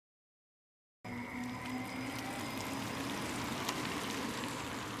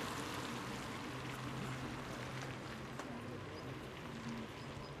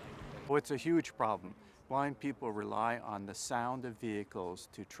Well, it's a huge problem. Blind people rely on the sound of vehicles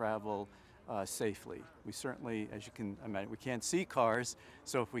to travel safely. We certainly, as you can imagine, we can't see cars,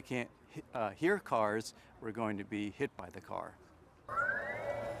 so if we can't hear cars, we're going to be hit by the car.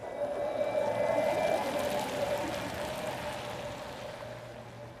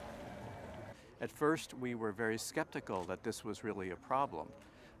 At first, we were very skeptical that this was really a problem,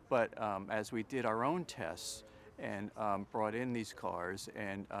 but as we did our own tests and brought in these cars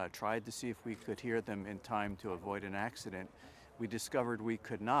and tried to see if we could hear them in time to avoid an accident, we discovered we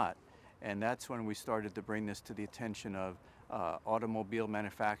could not. And that's when we started to bring this to the attention of automobile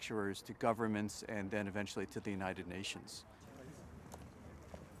manufacturers, to governments, and then eventually to the United Nations.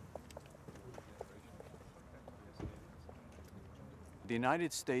 The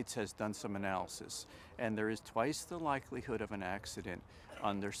United States has done some analysis, and there is twice the likelihood of an accident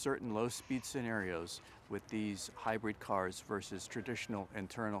under certain low-speed scenarios with these hybrid cars versus traditional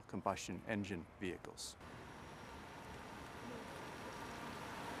internal combustion engine vehicles.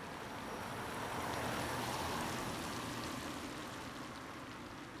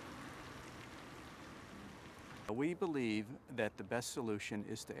 We believe that the best solution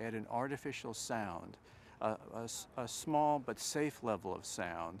is to add an artificial sound, a small but safe level of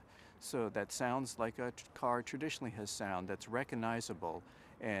sound, so that sounds like a car traditionally has sound that's recognizable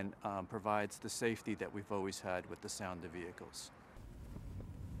and provides the safety that we've always had with the sound of vehicles.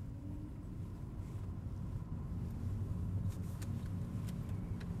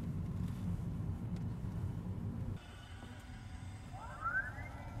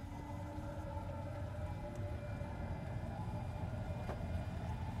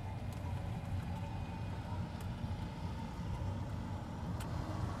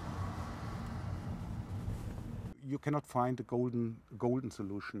 You cannot find a golden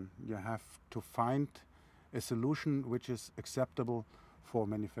solution. You have to find a solution which is acceptable for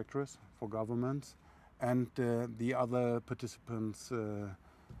manufacturers, for governments, and the other participants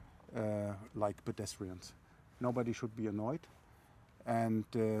like pedestrians. Nobody should be annoyed, and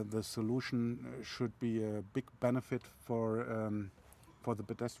the solution should be a big benefit for the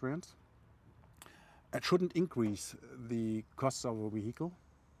pedestrians. It shouldn't increase the costs of a vehicle,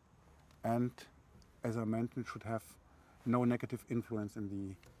 and as I mentioned, should have no negative influence in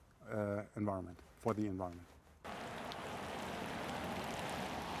the environment, for the environment.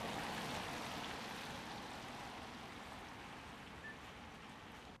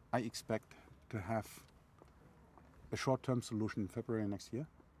 I expect to have a short-term solution in February next year,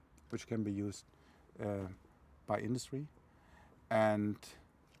 which can be used by industry, and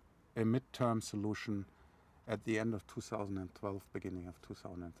a mid-term solution at the end of 2012, beginning of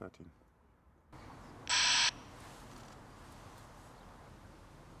 2013.